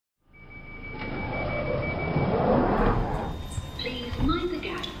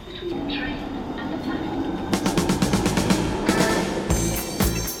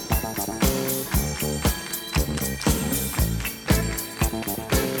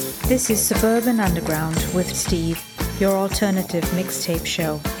This is Suburban Underground with Steve, your alternative mixtape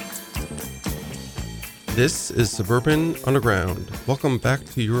show. This is Suburban Underground. Welcome back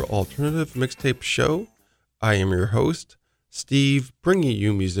to your alternative mixtape show. I am your host, Steve, bringing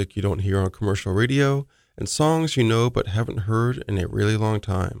you music you don't hear on commercial radio and songs you know but haven't heard in a really long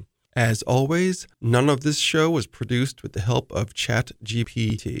time. As always, none of this show was produced with the help of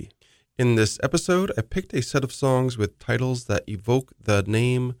ChatGPT. In this episode, I picked a set of songs with titles that evoke the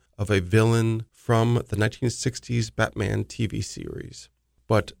name of a villain from the 1960s Batman TV series.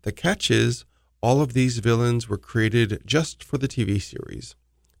 But the catch is, all of these villains were created just for the TV series.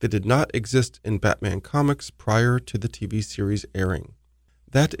 They did not exist in Batman comics prior to the TV series airing.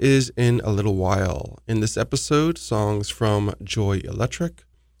 That is in a little while. In this episode, songs from Joy Electric,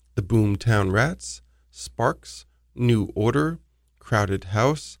 the Boomtown Rats, Sparks, New Order, Crowded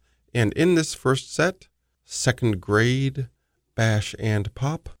House, and in this first set, Second Grade, Bash and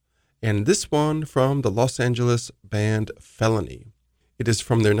Pop, and this one from the Los Angeles band Felony. It is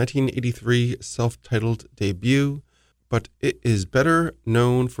from their 1983 self-titled debut, but it is better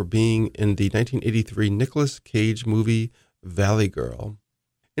known for being in the 1983 Nicolas Cage movie Valley Girl.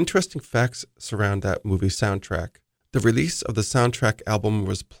 Interesting facts surround that movie soundtrack. The release of the soundtrack album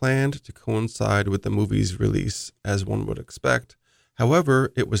was planned to coincide with the movie's release, as one would expect.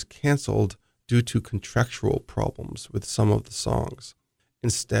 However, it was canceled due to contractual problems with some of the songs.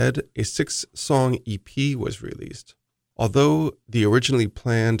 Instead, a 6-song EP was released. Although the originally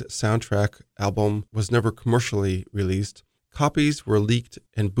planned soundtrack album was never commercially released, copies were leaked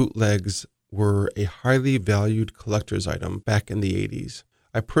and bootlegs were a highly valued collector's item back in the 80s.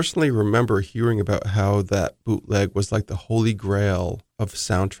 I personally remember hearing about how that bootleg was like the holy grail of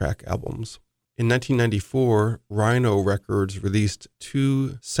soundtrack albums. In 1994, Rhino Records released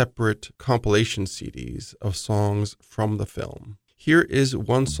 2 separate compilation CDs of songs from the film. Here is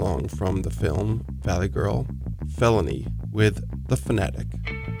one song from the film, Valley Girl, Felony, with The Fanatic.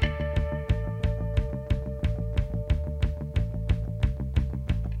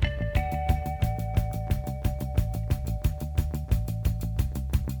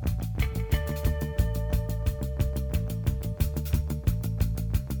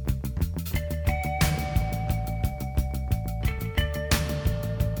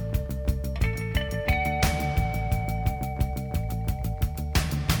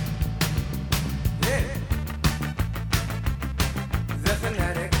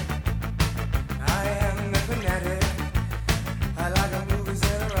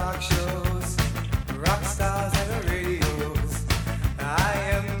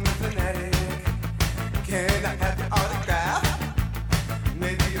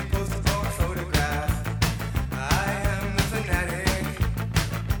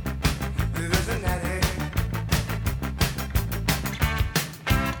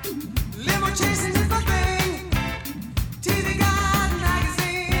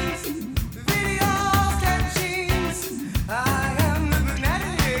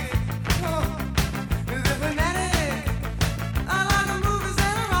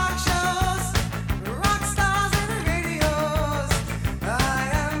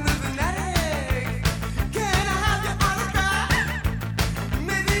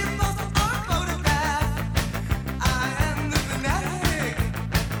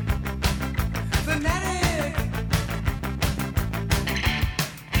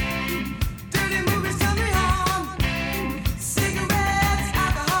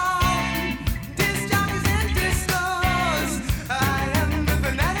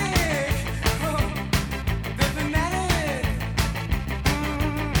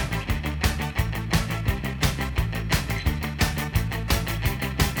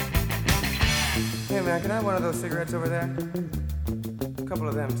 Can I have one of those cigarettes over there? A couple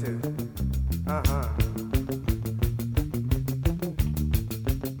of them, too. Uh-huh.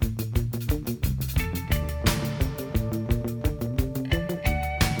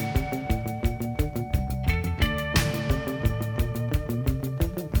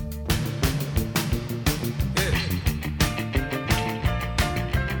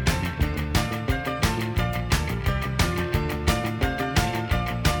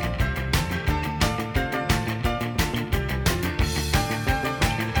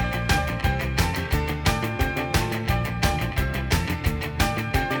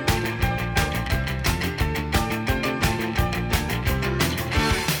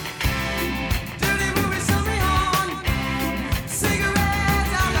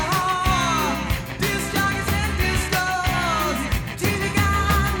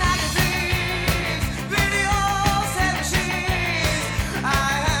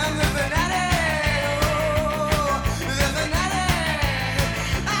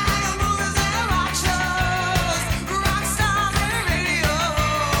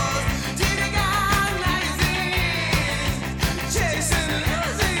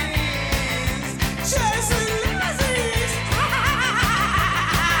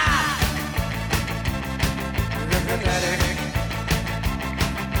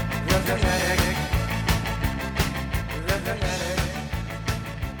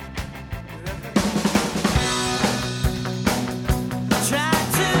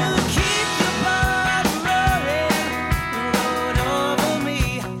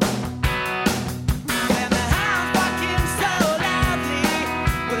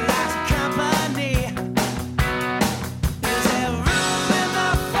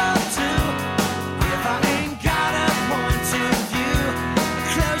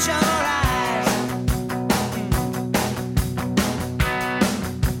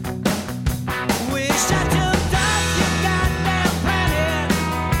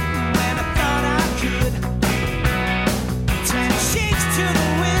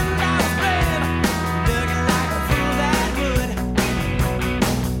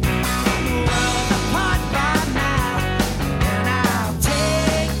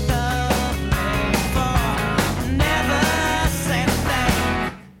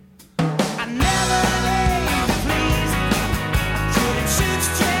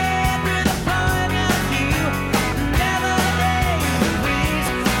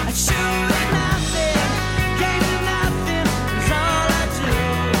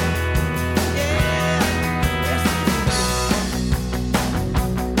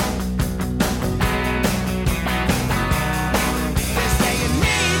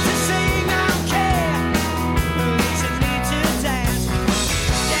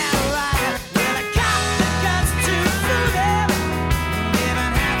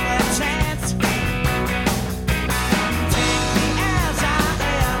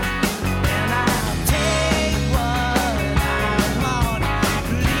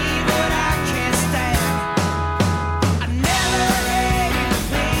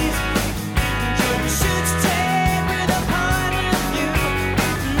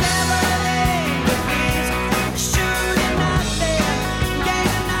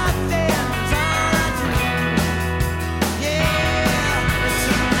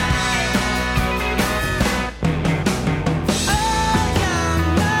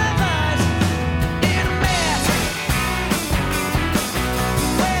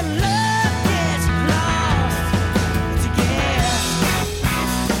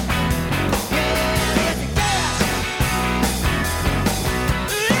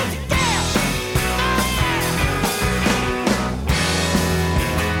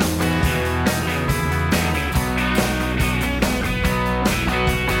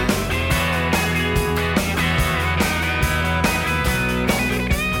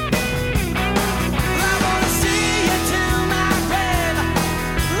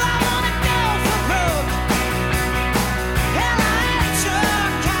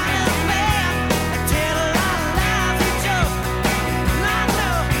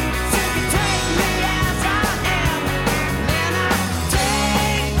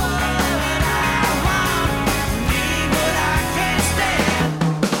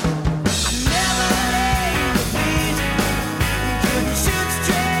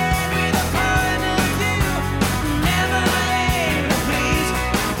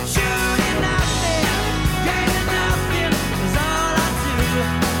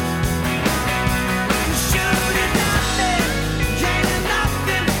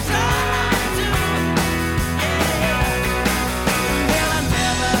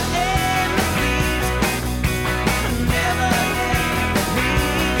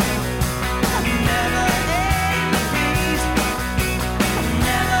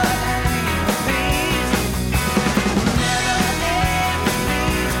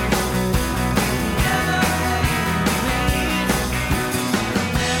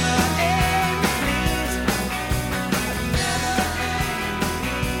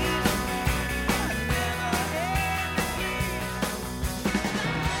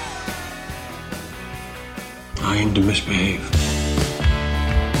 kind to misbehave.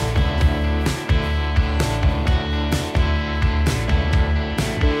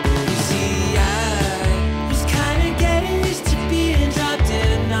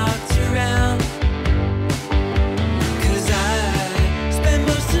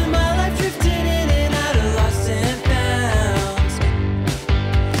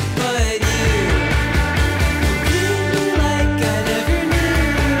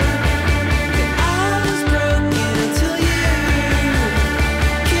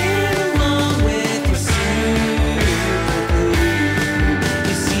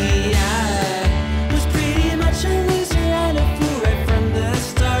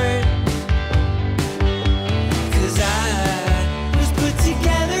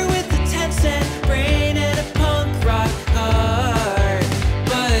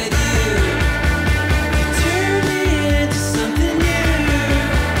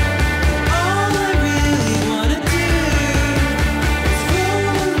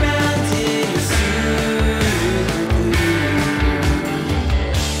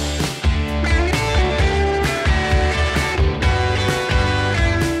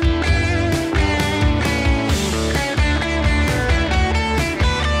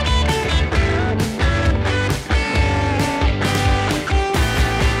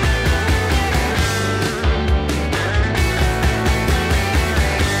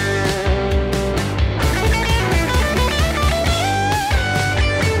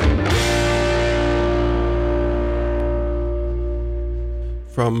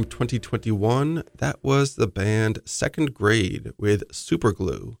 From 2021, that was the band Second Grade with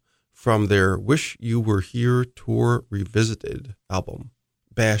Superglue from their Wish You Were Here Tour Revisited album.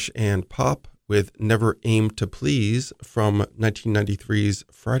 Bash and Pop with Never Aim to Please from 1993's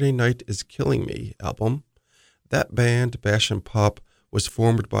Friday Night is Killing Me album. That band, Bash and Pop, was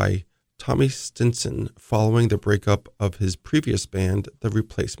formed by Tommy Stinson following the breakup of his previous band, The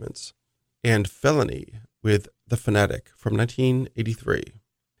Replacements. And Felony with The Fanatic from 1983.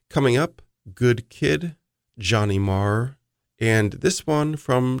 Coming up, Good Kid, Johnny Marr, and this one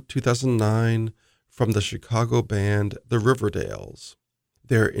from 2009 from the Chicago band The Riverdales,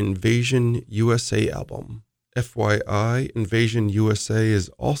 their Invasion USA album. FYI, Invasion USA is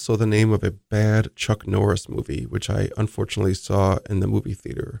also the name of a bad Chuck Norris movie, which I unfortunately saw in the movie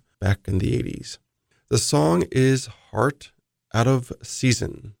theater back in the 80s. The song is Heart Out of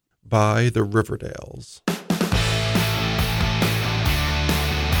Season by The Riverdales.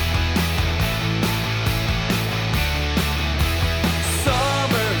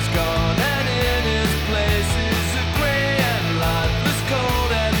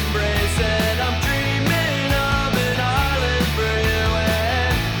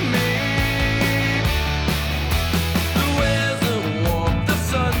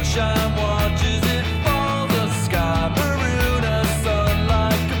 Maroon, a sun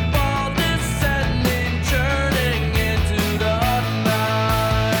like a ball descending.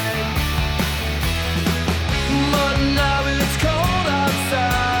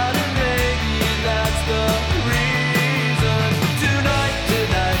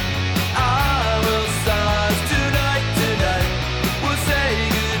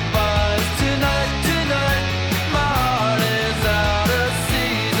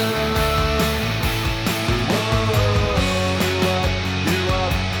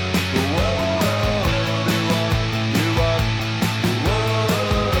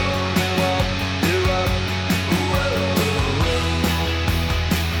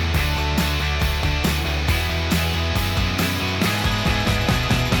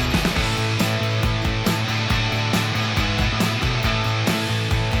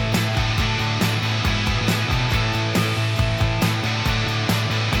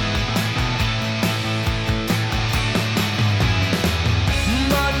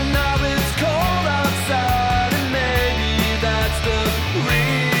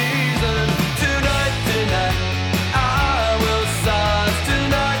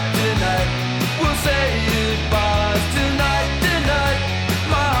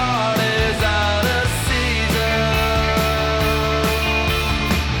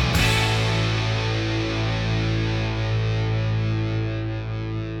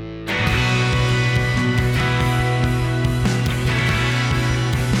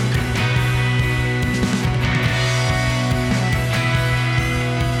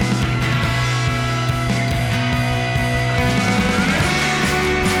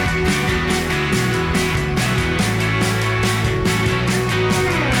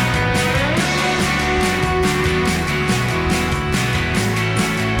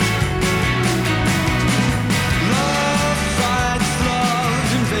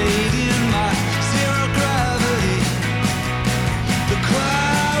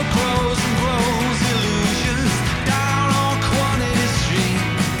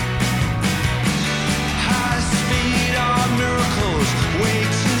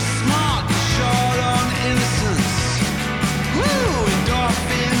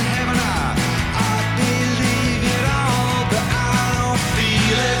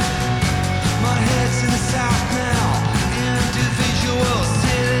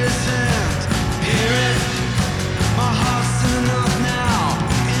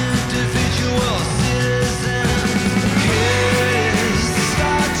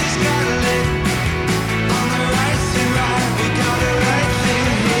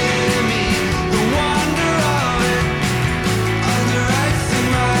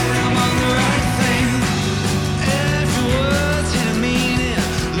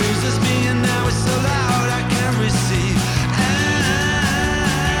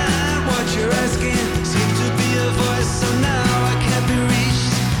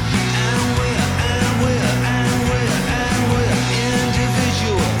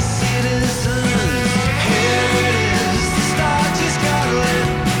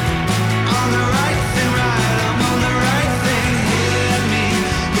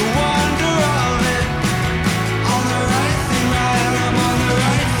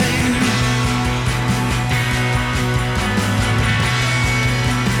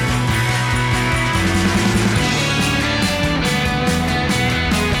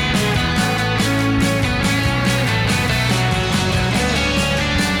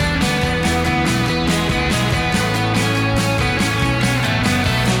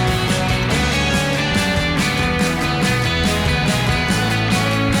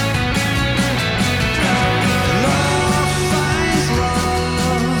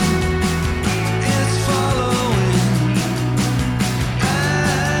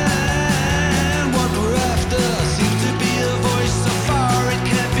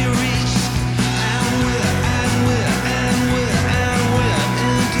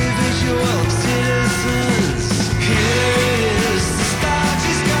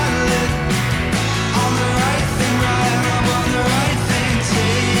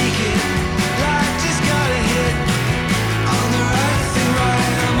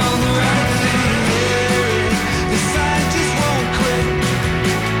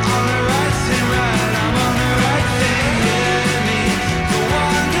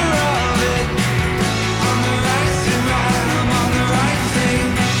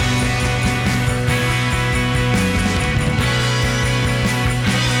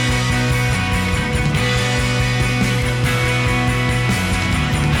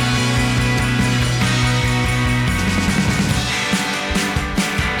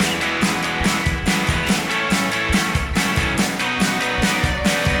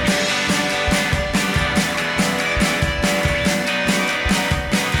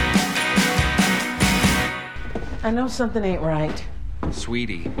 I know something ain't right.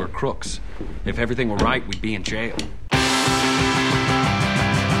 Sweetie, we're crooks. If everything were right, we'd be in jail.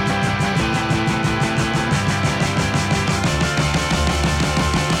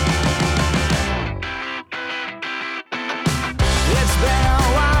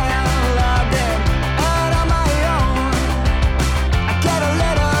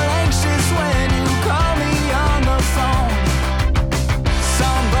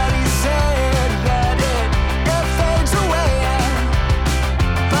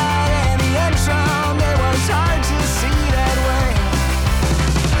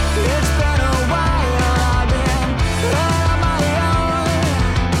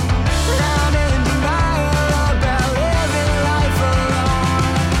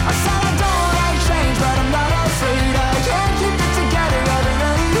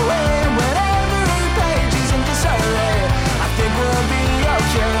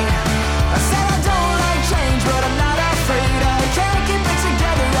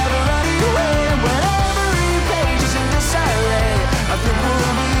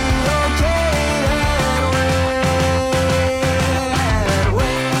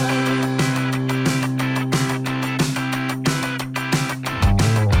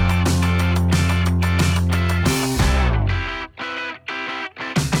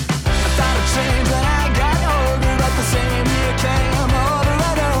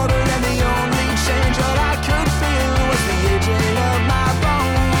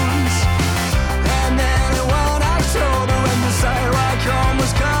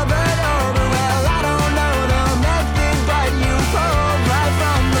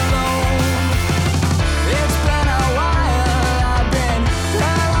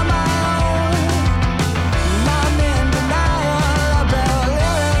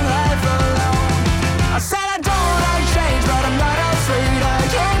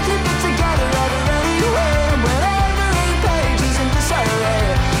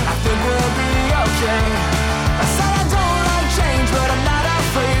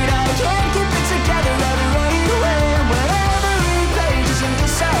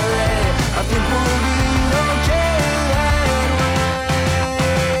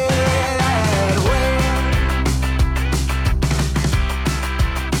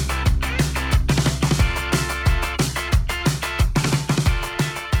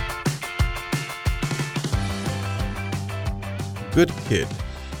 Good Kid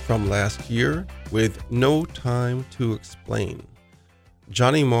from last year with No Time to Explain.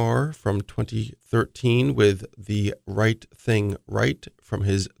 Johnny Marr from 2013 with The Right Thing Right from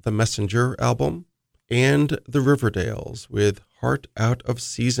his The Messenger album. And the Riverdales with Heart Out of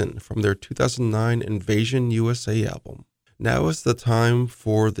Season from their 2009 Invasion USA album. Now is the time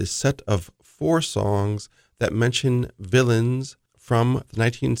for the set of 4 songs that mention villains from the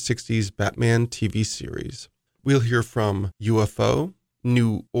 1960s Batman TV series. We'll hear from UFO,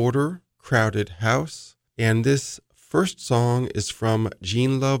 New Order, Crowded House, and this first song is from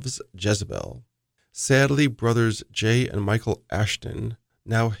Gene Love's Jezebel. Sadly, brothers Jay and Michael Ashton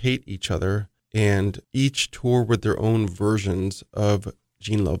now hate each other and each tour with their own versions of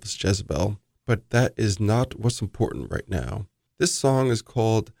Gene Love's Jezebel, but that is not what's important right now. This song is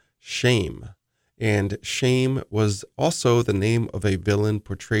called Shame, and Shame was also the name of a villain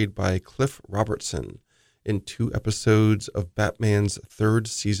portrayed by Cliff Robertson in 2 episodes of Batman's 3rd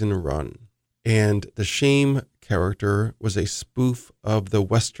season run. And the Shame character was a spoof of the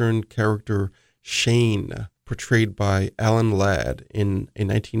Western character Shane, portrayed by Alan Ladd in a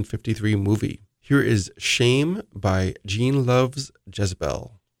 1953 movie. Here is Shame by Gene Love's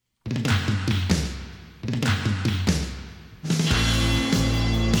Jezebel.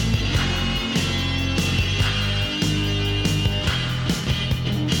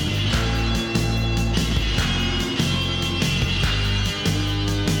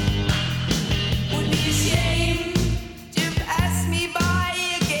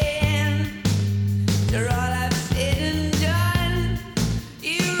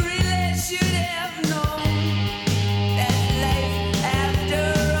 Should have known that life after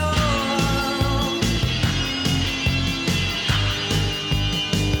all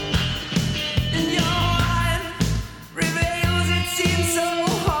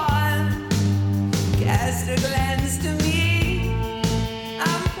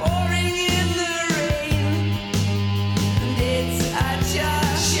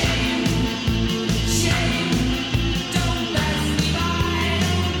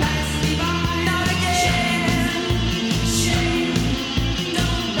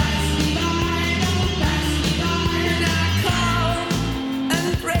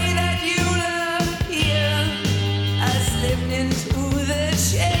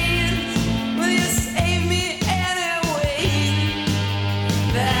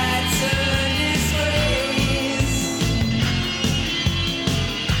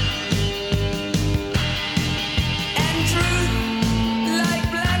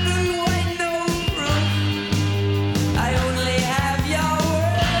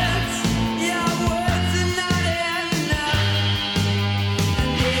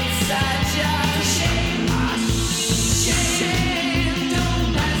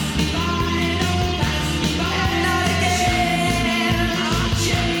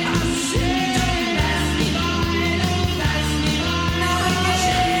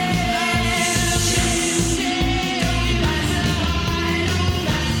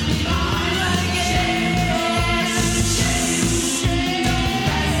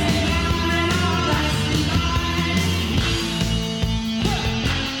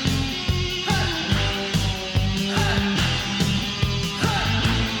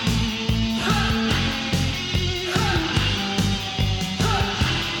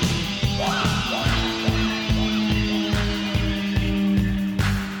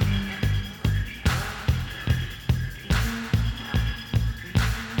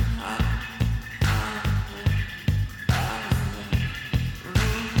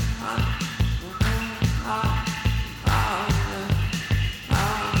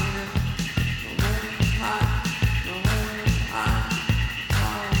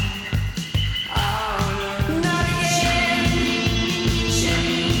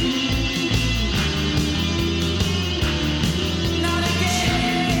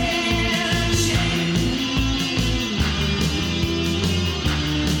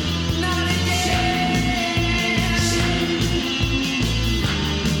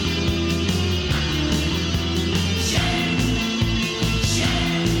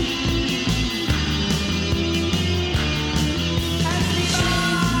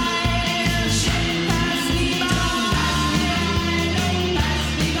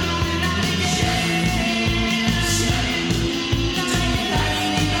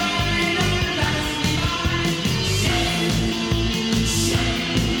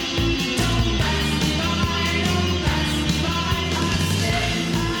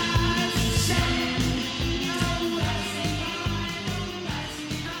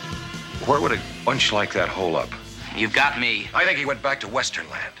Where would a bunch like that hole up? You've got me. I think he went back to Western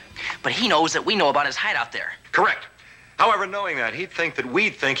Land. But he knows that we know about his hideout there. Correct. However, knowing that, he'd think that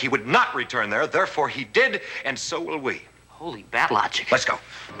we'd think he would not return there. Therefore, he did, and so will we. Holy bat logic. Let's go.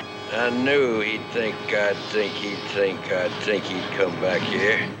 I knew he'd think I'd think he'd come back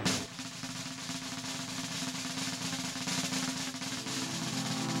here.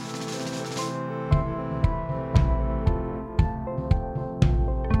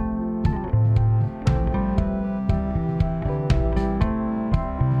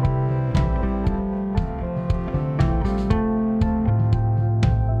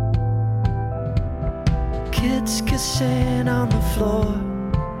 Kids kissing on the floor,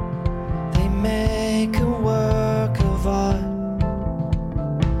 they make a work of art.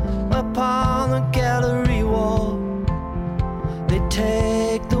 Upon the gallery wall, they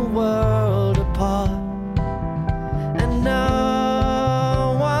take the world apart. And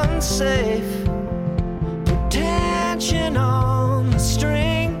no one's safe. Put tension on the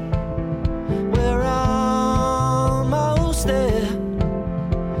string. We're almost there.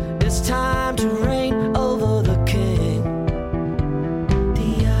 It's time to reign over the king.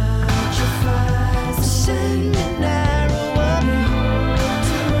 The archer flies, ascending arrow up,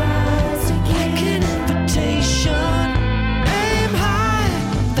 to rise like an invitation. Aim high,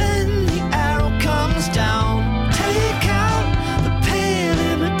 then the arrow comes down. Take out the pale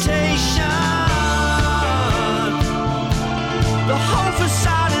imitation. The whole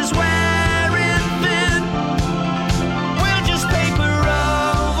facade is wearing thin. We'll just paper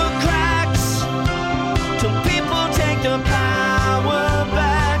over cracks till people take the power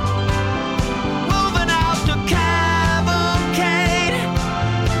back. Moving out the cavalcade,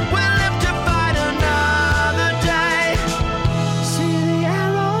 we'll live to fight another day. See the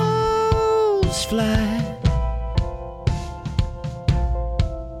arrows fly.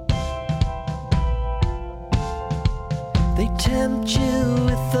 They tempt you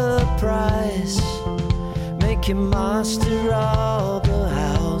with a price, make you master of the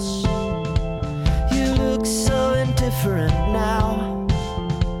house. You look so indifferent now,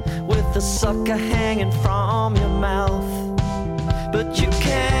 with the sucker hanging from your mouth. But you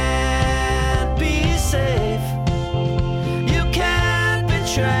can't be safe, you can't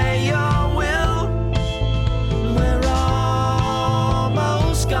betray your will. We're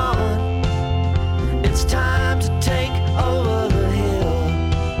almost gone. It's time to take over the hill.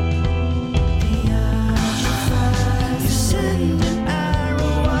 The archer flies, you send an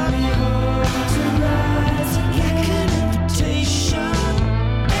arrow up to rise like an invitation.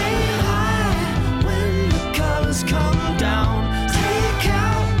 Aim high when the colors come down. Take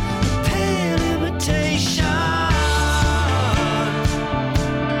out the pale imitation.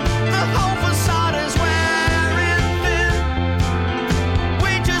 The whole facade is wearing thin.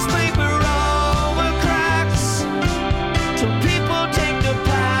 We just paper over cracks till people take the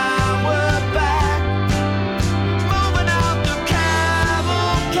power back. Moving out the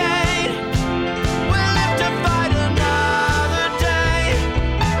cavalcade, we'll live to fight another day.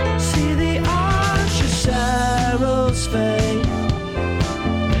 See the archer's arrows fade.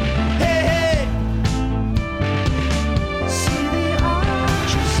 Hey, hey. See the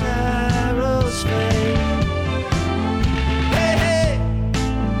archer's arrows fade. Hey, hey.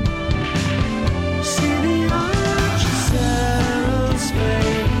 See the archer's arrows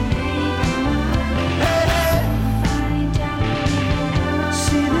fade. Hey, hey.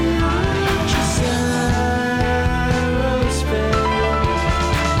 See the archer's arrows fade.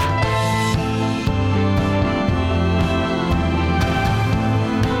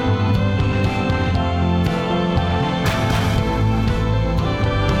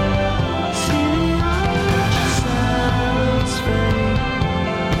 See the archer's arrows fade.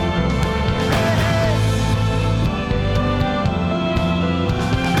 Hey, hey.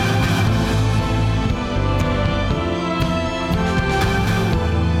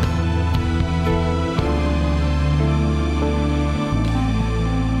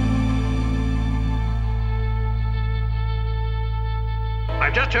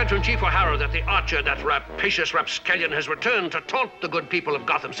 I've just heard from Chief O'Hara that the archer, that rapacious rapscallion, has returned to taunt the good people of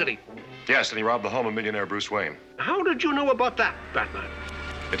Gotham City. Yes, and he robbed the home of millionaire Bruce Wayne. How did you know about that, Batman?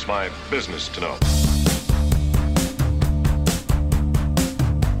 It's my business to know.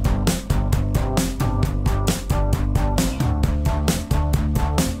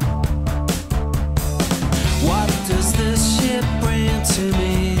 What does this ship bring to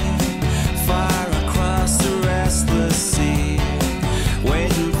me? Far across the restless sea,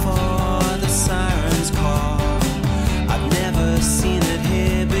 waiting for the siren's call. I've never seen it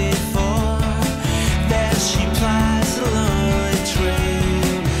here before. There she plies a lonely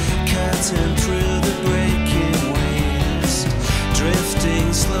trail, cuts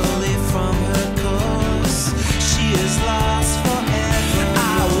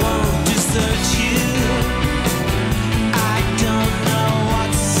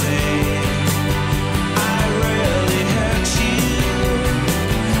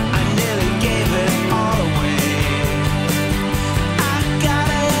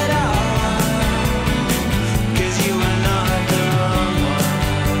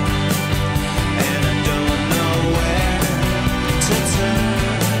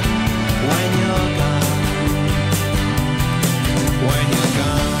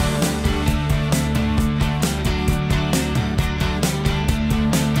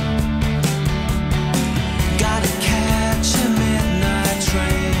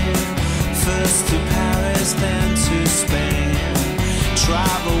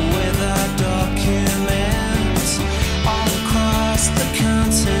the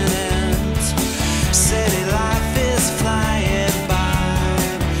continent. City life is flying by.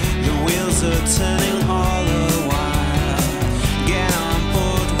 The wheels are turning all the while. Get on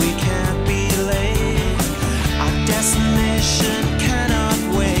board, we can't be late. Our destination cannot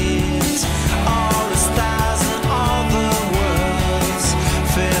wait. All the stars and all the worlds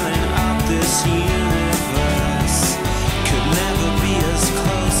filling up this universe could never be as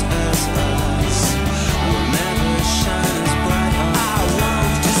close as us. Will never shine as bright. I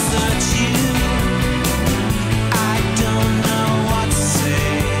want to search you. I don't know what to say.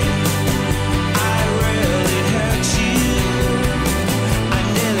 I really hurt you. I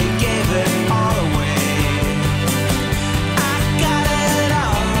nearly gave it all away. I got it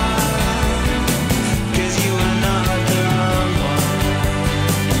all, 'cause you are not the wrong one.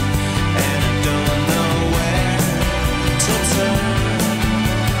 And I don't know where to turn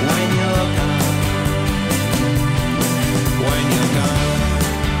when you're gone. When you're gone.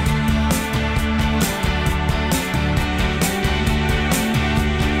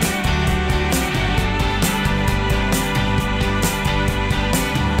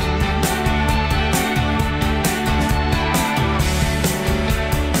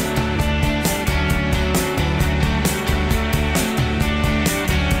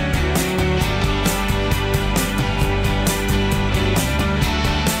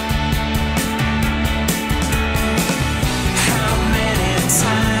 How many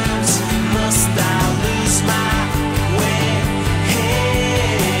times must I lose my way?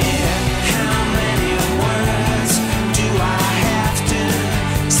 How many words do I have to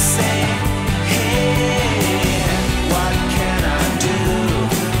say? What can I do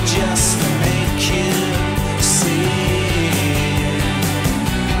just to make you see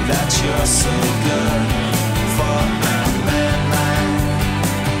that you're so good for a man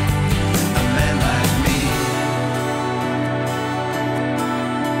like me?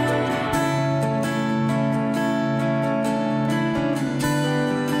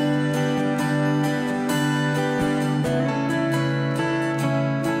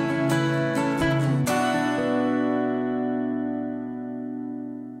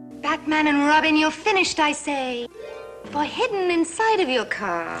 Batman and Robin, you're finished, I say. For hidden inside of your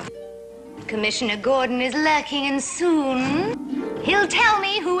car, Commissioner Gordon is lurking, and soon he'll tell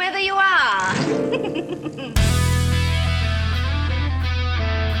me whoever you are.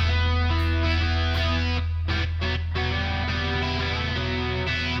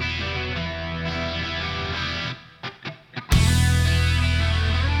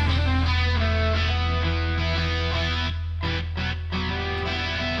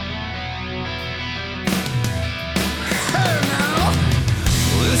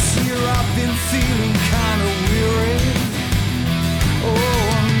 This year I've been feeling kind of weary.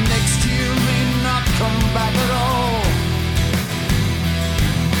 Oh, next year may not come back at all.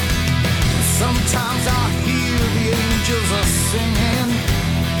 Sometimes I hear the angels are singing.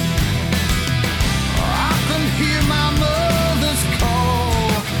 I can hear my mother's call.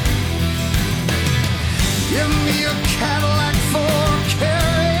 Give me a Cadillac for a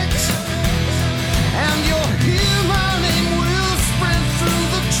carrot, and you'll hear my name will spread through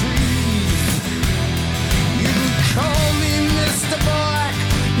the trees. You can call me Mr. Black,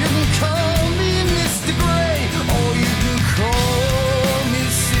 you can call me Mr. Gray, or you can call me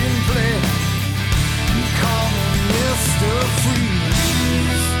simply, call me Mr.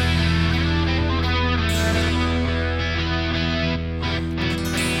 Freeze.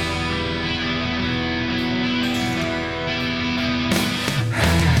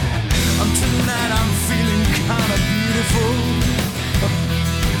 Tonight I'm feeling kind of beautiful.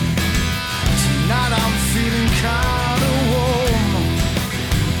 Tonight I'm feeling kind of warm.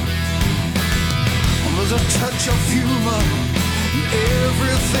 There's a touch of humor in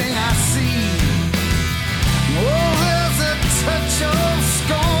everything I see. Oh, there's a touch of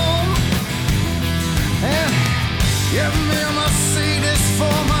scorn. And give me a Mercedes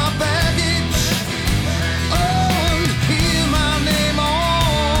for my baggage. Oh, and hear my name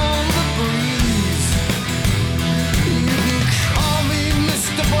on the breeze. You can call me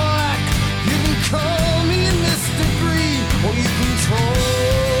Mr. Black, you can call me Mr. Green, or you can call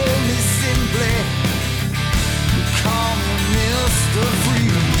me simply, call me Mr.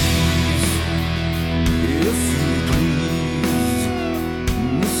 Freeze. If you please,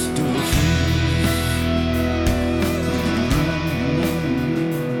 Mr. Freeze.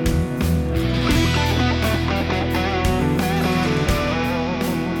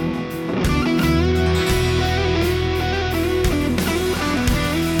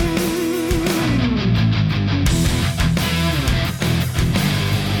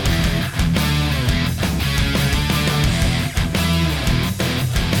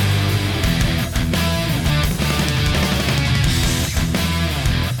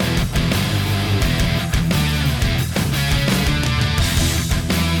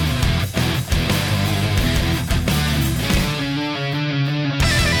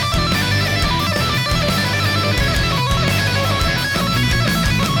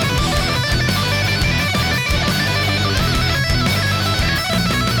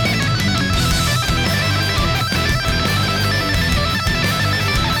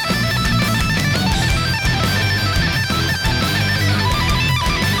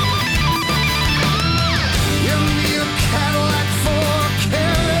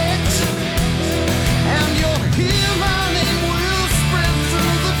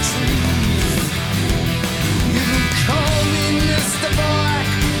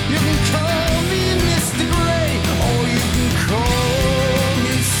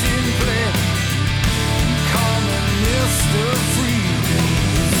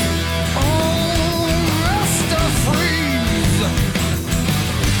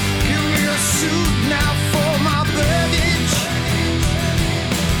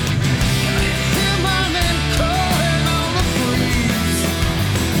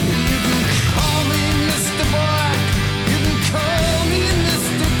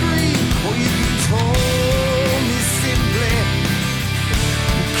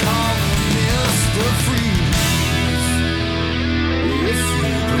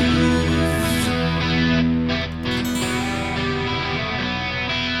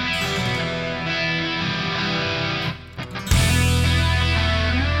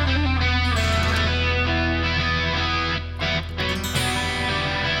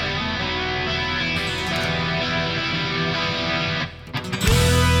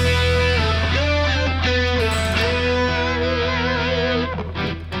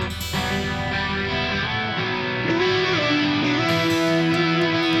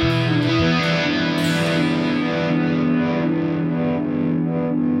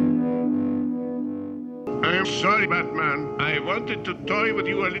 toy with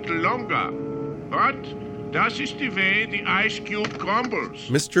you a little longer. But das ist the way the ice cube crumbles.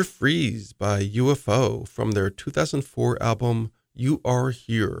 Mr. Freeze by UFO from their 2004 album You Are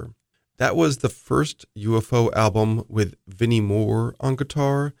Here. That was the first UFO album with Vinnie Moore on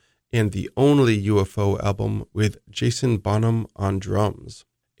guitar and the only UFO album with Jason Bonham on drums.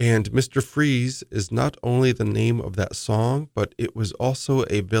 And Mr. Freeze is not only the name of that song, but it was also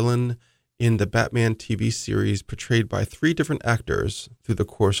a villain in the Batman TV series portrayed by 3 different actors through the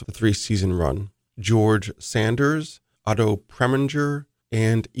course of the 3-season run. George Sanders, Otto Preminger,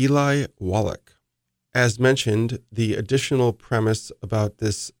 and Eli Wallach. As mentioned, the additional premise about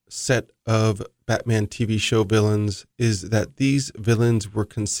this set of Batman TV show villains is that these villains were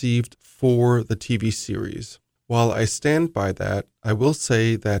conceived for the TV series. While I stand by that, I will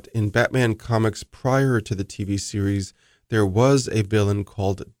say that in Batman comics prior to the TV series, there was a villain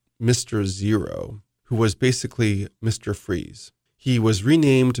called Mr. Zero, who was basically Mr. Freeze. He was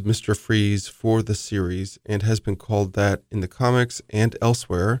renamed Mr. Freeze for the series and has been called that in the comics and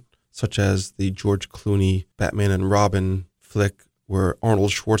elsewhere, such as the George Clooney Batman and Robin flick where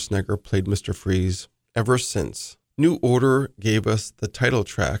Arnold Schwarzenegger played Mr. Freeze, ever since. New Order gave us the title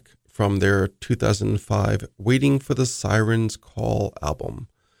track from their 2005 Waiting for the Siren's Call album.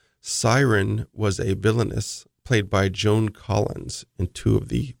 Siren was a villainess played by Joan Collins in 2 of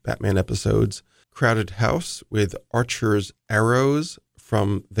the Batman episodes. Crowded House with Archer's Arrows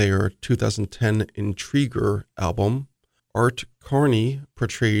from their 2010 Intriguer album. Art Carney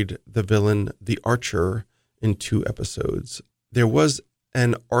portrayed the villain The Archer in 2 episodes. There was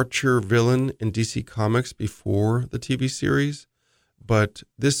an Archer villain in DC Comics before the TV series, but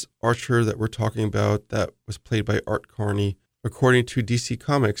this Archer that we're talking about that was played by Art Carney, according to DC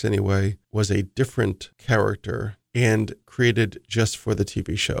Comics anyway, was a different character and created just for the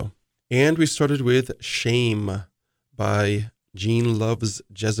TV show. And we started with Shame by Gene Loves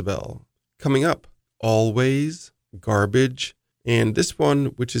Jezebel. Coming up, Always, Garbage, and this one,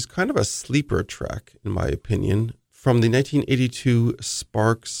 which is kind of a sleeper track, in my opinion, from the 1982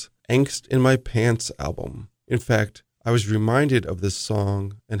 Sparks Angst in My Pants album. In fact, I was reminded of this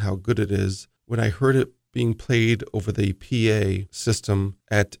song and how good it is when I heard it being played over the PA system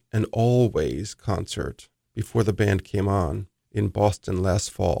at an Always concert before the band came on in Boston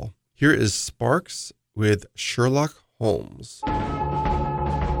last fall. Here is Sparks with Sherlock Holmes.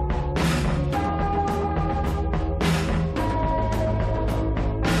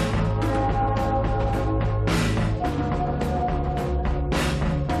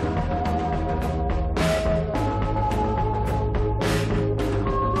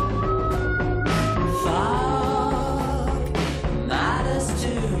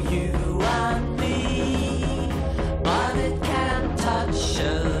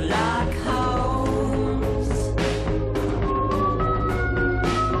 Sherlock Holmes.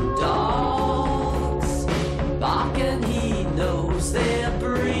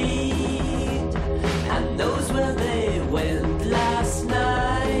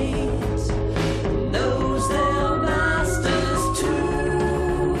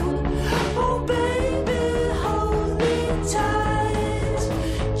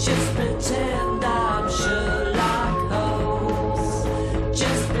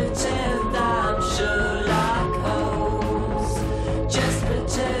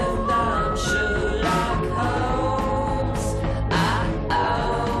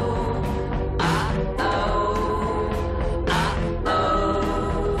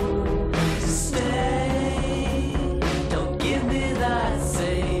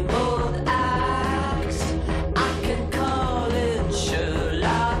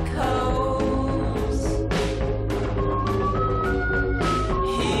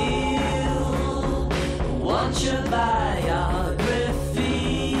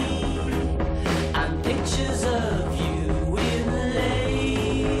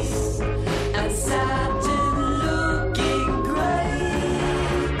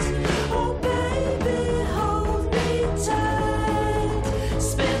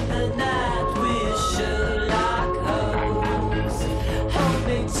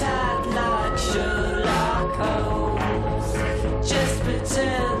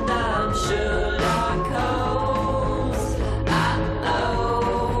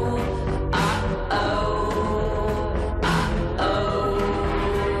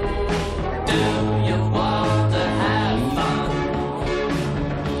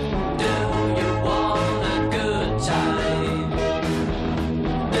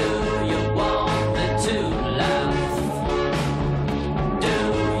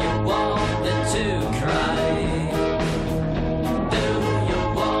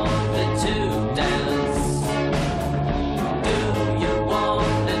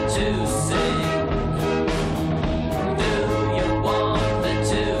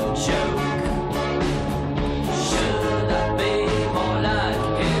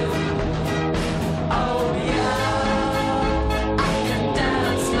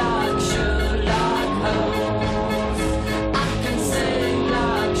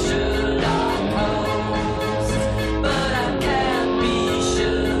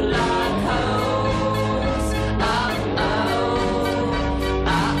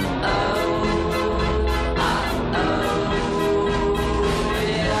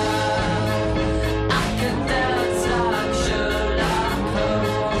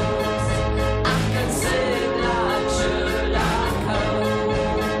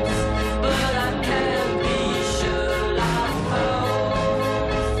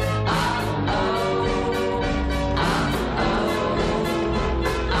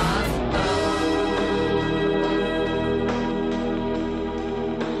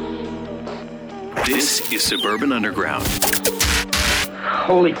 This is Suburban Underground.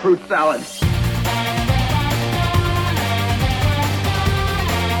 Holy fruit salad.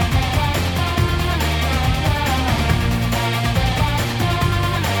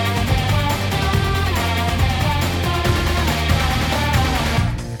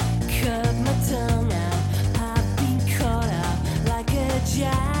 Cut my tongue out, I've been caught out like a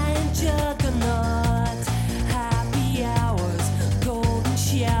giant juggernaut. Happy hours, golden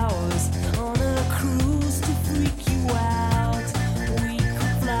showers, on a cruise to freak you out. We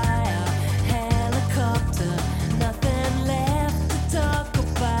could fly a helicopter, nothing left to talk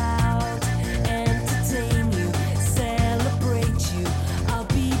about. Entertain you, celebrate you, I'll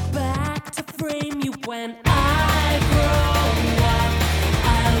be back to frame you when I grow up.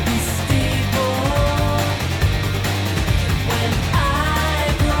 I'll be stable. When I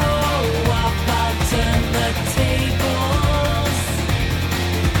grow up, I'll turn the tables.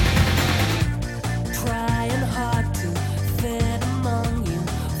 Trying hard to fit among you,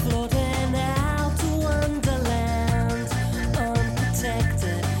 floating out to Wonderland.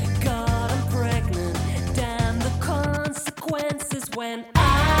 Unprotected, got I'm pregnant. Damn the consequences when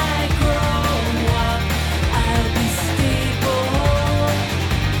I grow up. I'll be stable.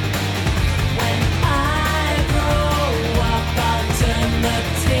 When I grow up, I'll turn the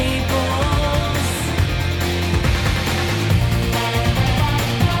tables.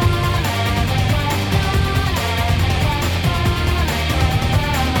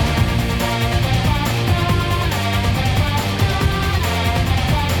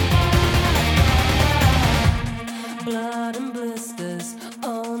 Blood and blisters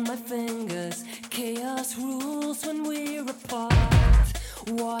on my fingers. Chaos rules when we're apart.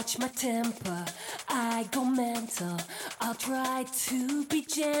 Watch my temper, I go mental. I'll try to be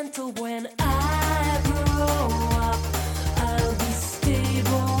gentle when I grow up. I'll be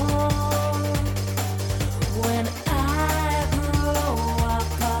stable. When I grow up,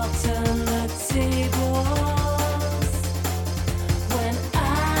 I'll turn the tables. When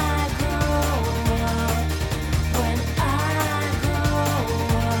I grow up, when I grow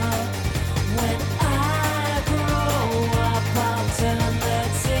up, when I grow up, I'll turn the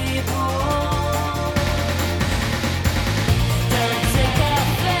tables. Don't take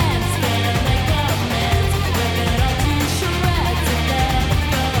offense, gonna make amends. Rip it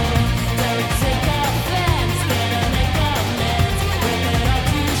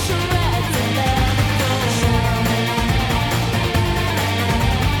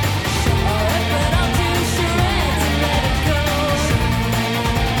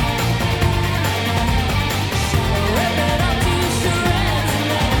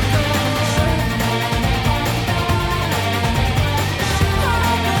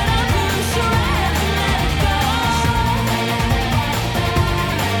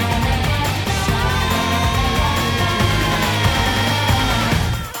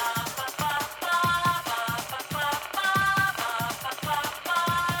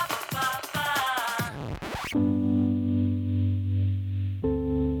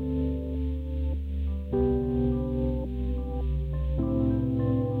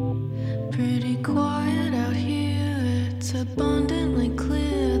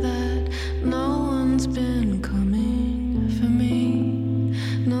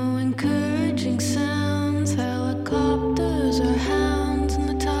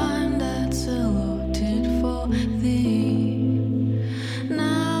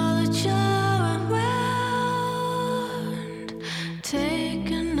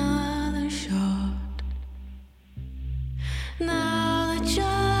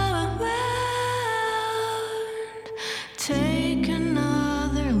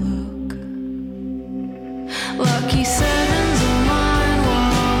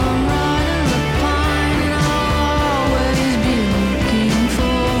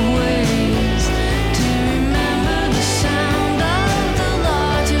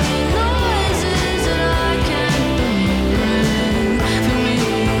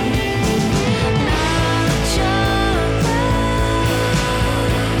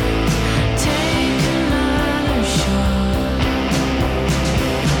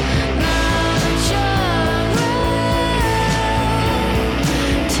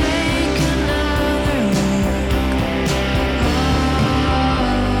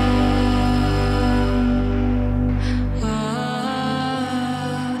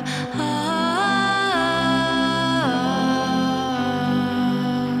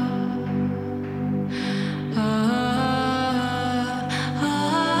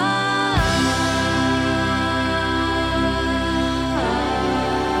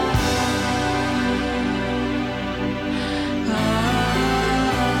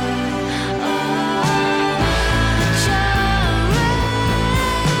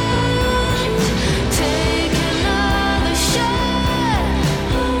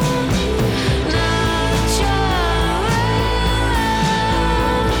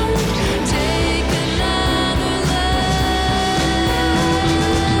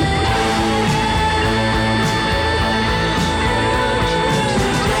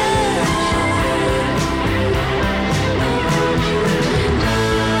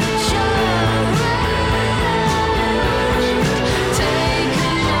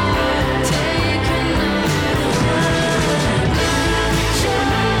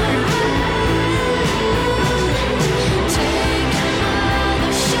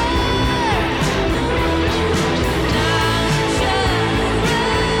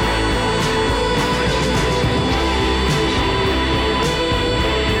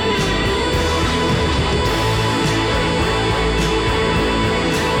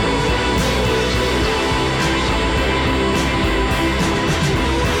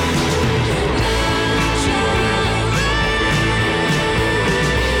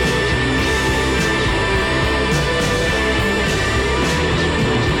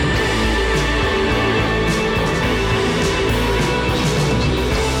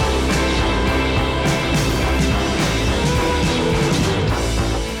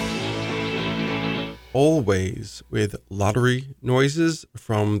Sideways with Lottery Noises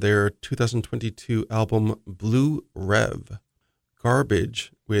from their 2022 album Blue Rev.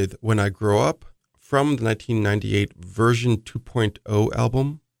 Garbage with When I Grow Up from the 1998 version 2.0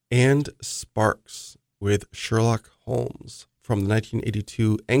 album. And Sparks with Sherlock Holmes from the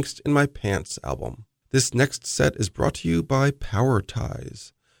 1982 Angst in My Pants album. This next set is brought to you by Power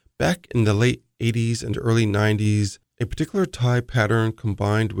Ties. Back in the late 80s and early 90s, a particular tie pattern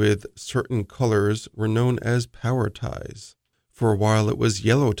combined with certain colors were known as power ties. For a while it was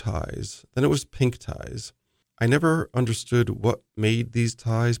yellow ties, then it was pink ties. I never understood what made these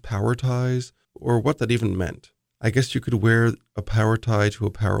ties power ties or what that even meant. I guess you could wear a power tie to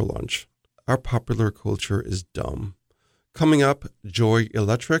a power lunch. Our popular culture is dumb. Coming up, Joy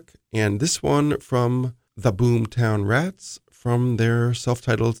Electric, and this one from the Boomtown Rats from their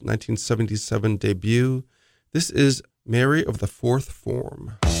self-titled 1977 debut. This is Mary of the Fourth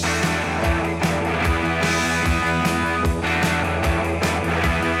Form.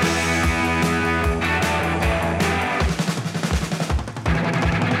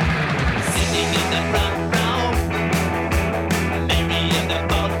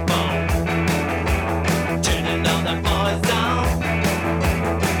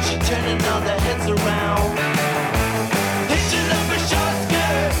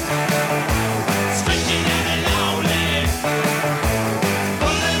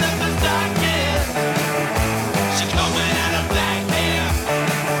 Pulling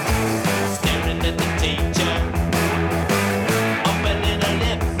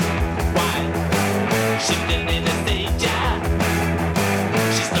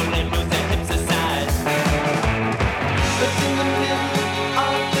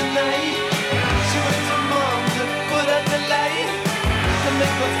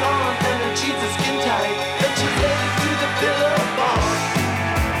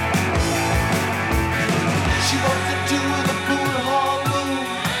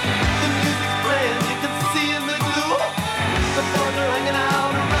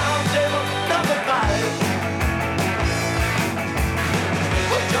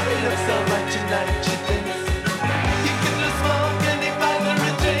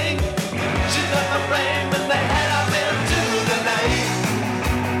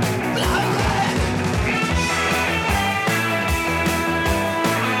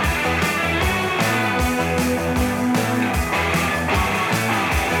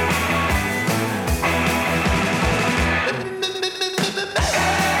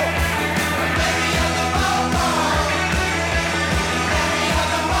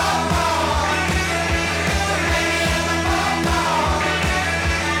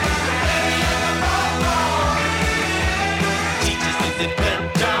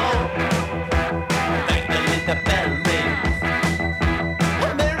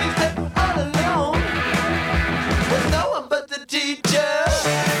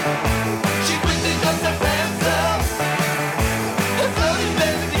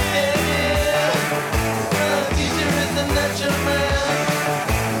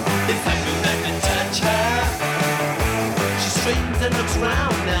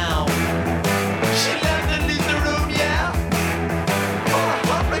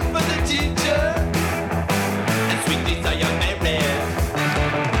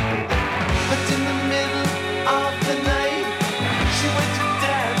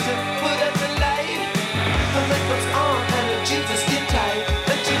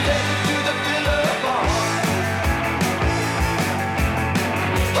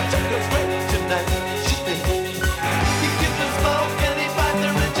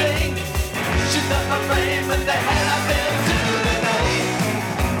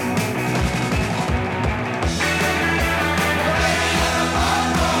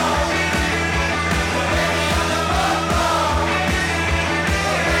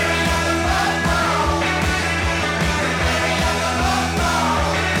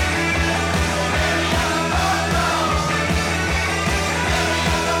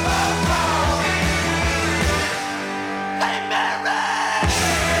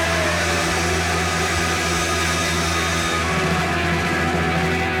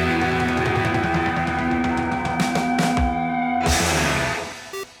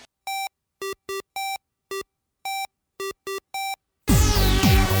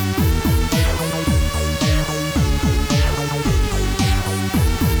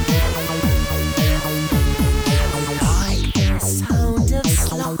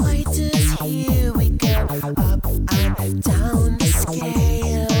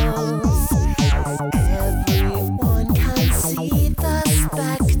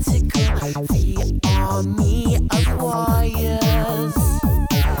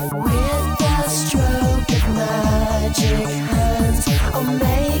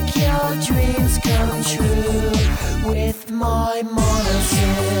your dreams come true with my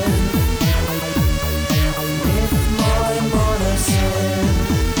monosynth. With my monosynth.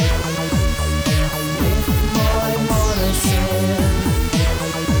 With my monosynth.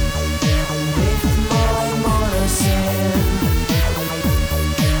 With my monosynth.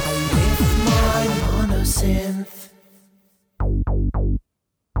 With my monosynth.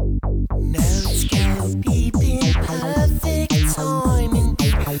 Notes go beeping, perfect timing.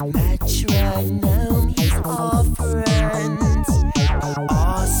 Metronome, he's our friend.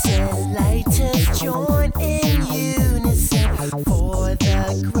 Oscillators join in unison for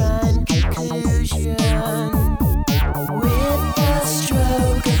the grand conclusion. With a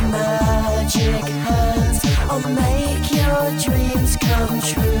stroke of magic hands, I'll make your dreams come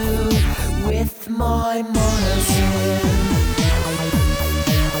true with my monosynth.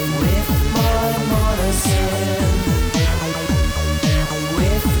 With my monosynth.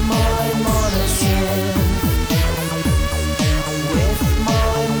 With my monosynth. With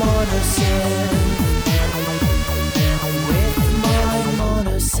my monosynth. With my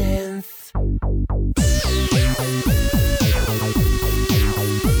monosynth.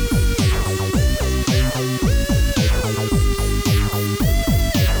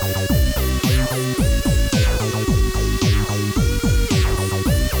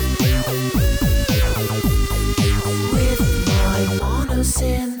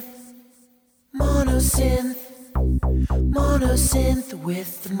 Monosynth, monosynth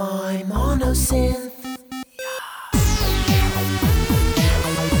with my monosynth.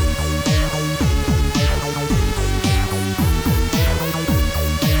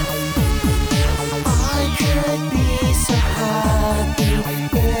 I could be so happy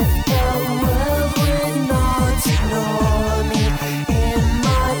if the world would not ignore me. In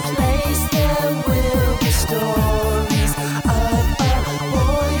my place there will be stories of a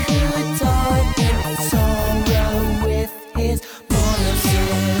boy who died in sorrow with his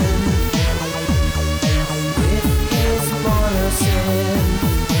monosynth. With his monosynth.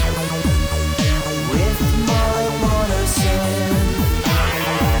 With my monosynth.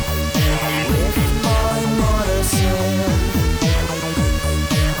 With my monosynth.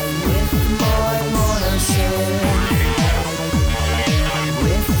 With my monosynth.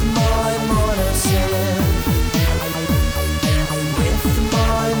 With my monosynth. With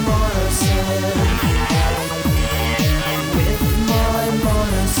my monosynth. With my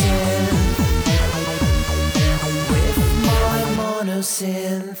monosynth. With my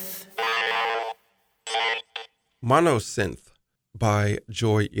monosynth. Monosynth by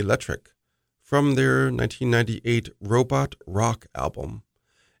Joy Electric from their 1998 Robot Rock album,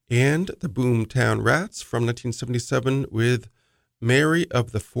 and the Boomtown Rats from 1977 with Mary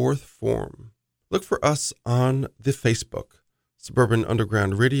of the Fourth Form. Look for us on the Facebook, Suburban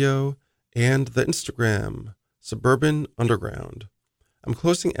Underground Radio, and the Instagram, Suburban Underground. I'm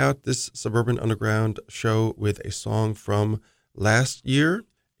closing out this Suburban Underground show with a song from last year,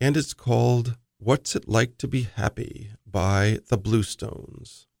 and it's called What's It Like to Be Happy by the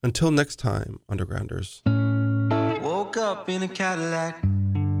Bluestones. Until next time, Undergrounders. Woke up in a Cadillac,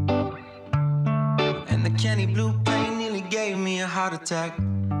 and the candy blue paint nearly gave me a heart attack.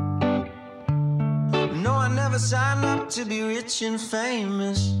 No, I never signed up to be rich and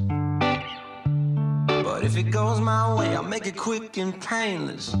famous, but if it goes my way, I'll make it quick and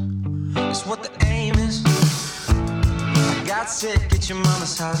painless. It's what the aim is. I got sick at your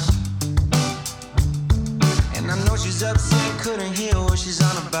mama's house, and I know she's upset, couldn't hear what she's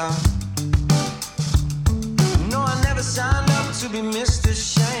on about. No, I never signed up to be Mr.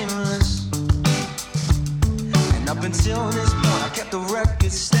 Shameless, and up until this point I kept the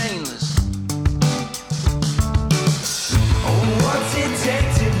record stainless. Oh, what's it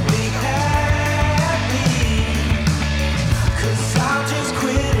take to be happy? 'Cause I'll just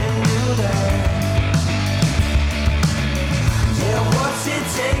quit and do that. Yeah, what's it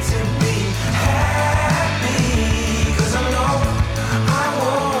take to be happy? 'Cause I know I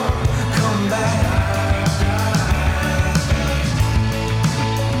won't come back.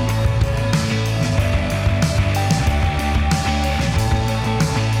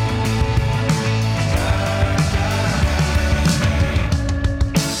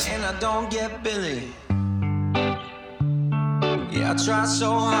 And I don't get Billy. Yeah, I try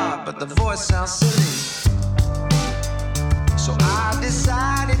so hard, but the voice sounds silly. So I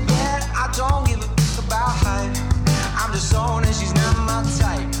decided that I don't give a f*** about hype. I'm just on and she's not my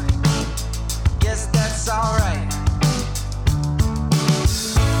type. Guess that's alright.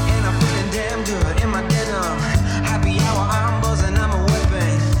 And I'm feeling damn good in my denim. Happy hour, I'm buzzing, I'm a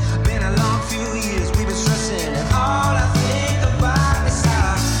weapon. Been a long few years, we've been stressing, and all I think about is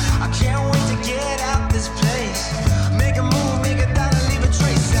how I can't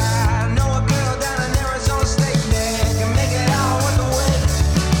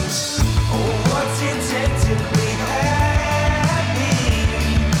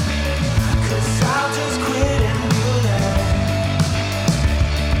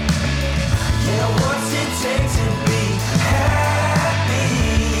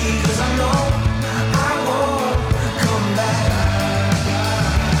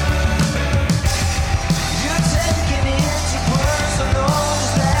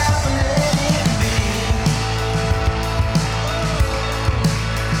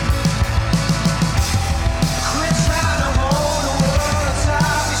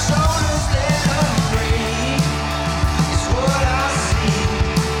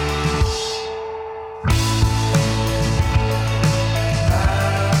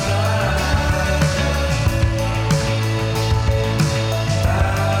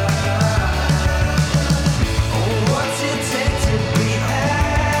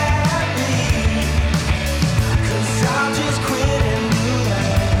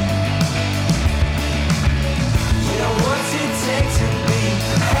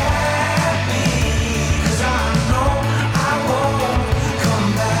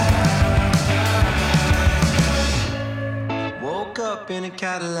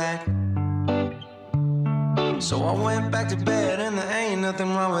Cadillac. So I went back to bed and there ain't nothing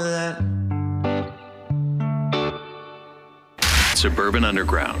wrong with that. Suburban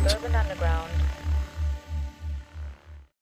Underground. Suburban Underground.